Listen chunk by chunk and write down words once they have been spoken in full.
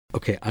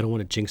Okay, I don't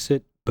want to jinx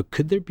it, but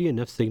could there be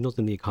enough signals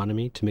in the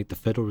economy to make the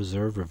Federal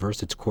Reserve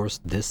reverse its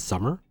course this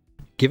summer?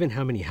 Given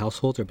how many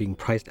households are being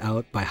priced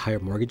out by higher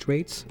mortgage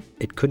rates,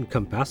 it couldn't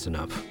come fast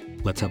enough.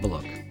 Let's have a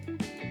look.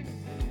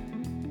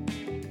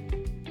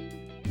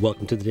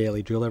 Welcome to the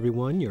Daily Drill,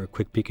 everyone. Your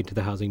quick peek into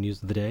the housing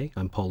news of the day.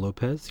 I'm Paul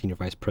Lopez, Senior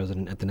Vice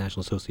President at the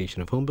National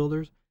Association of Home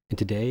Builders, and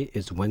today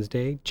is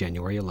Wednesday,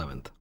 January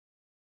 11th.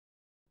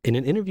 In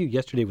an interview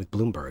yesterday with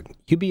Bloomberg,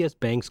 UBS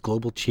Bank's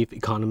global chief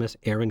economist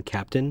Aaron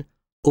Kaplan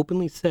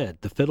openly said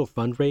the federal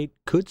fund rate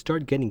could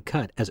start getting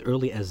cut as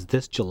early as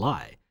this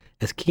July,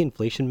 as key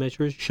inflation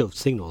measures show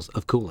signals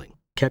of cooling.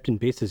 Kaplan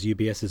bases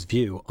UBS's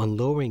view on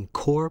lowering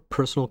core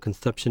personal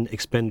consumption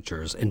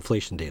expenditures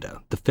inflation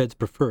data, the Fed's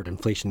preferred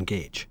inflation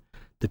gauge.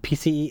 The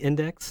PCE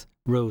index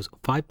rose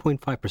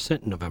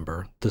 5.5% in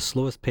November, the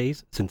slowest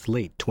pace since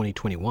late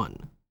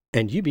 2021.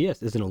 And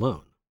UBS isn't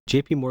alone.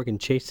 JP Morgan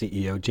Chase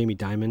CEO Jamie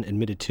Dimon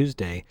admitted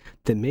Tuesday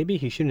that maybe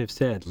he shouldn't have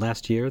said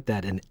last year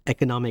that an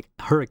economic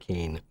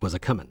hurricane was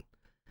a-comin'.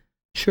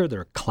 Sure,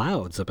 there are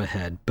clouds up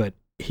ahead, but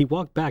he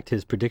walked back to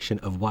his prediction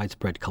of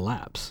widespread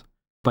collapse.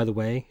 By the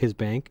way, his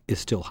bank is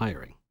still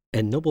hiring.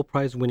 And Nobel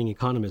Prize-winning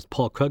economist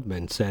Paul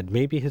Krugman said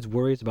maybe his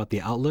worries about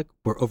the outlook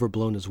were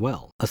overblown as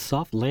well. A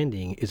soft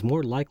landing is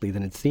more likely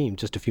than it seemed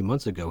just a few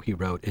months ago, he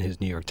wrote in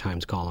his New York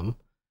Times column.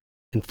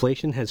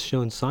 Inflation has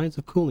shown signs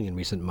of cooling in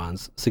recent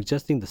months,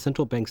 suggesting the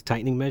central bank's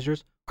tightening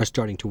measures are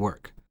starting to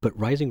work. But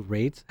rising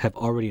rates have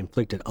already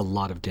inflicted a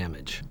lot of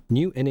damage.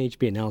 New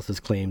NHB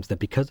analysis claims that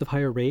because of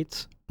higher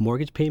rates,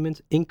 mortgage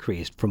payments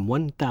increased from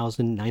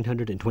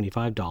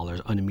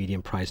 $1,925 on a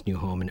median-priced new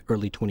home in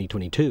early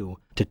 2022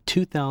 to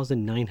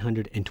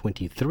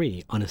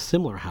 $2,923 on a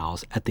similar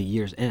house at the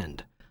year's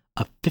end,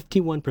 a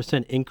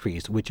 51%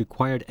 increase which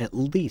required at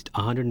least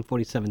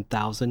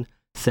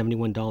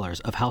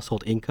 $147,071 of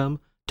household income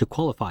to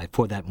qualify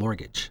for that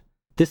mortgage.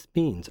 This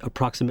means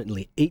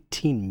approximately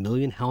 18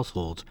 million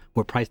households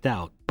were priced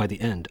out by the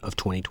end of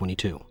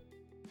 2022.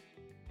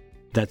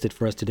 That's it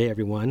for us today,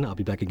 everyone. I'll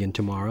be back again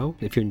tomorrow.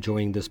 If you're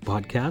enjoying this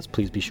podcast,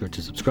 please be sure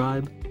to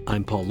subscribe.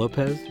 I'm Paul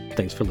Lopez.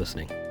 Thanks for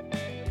listening.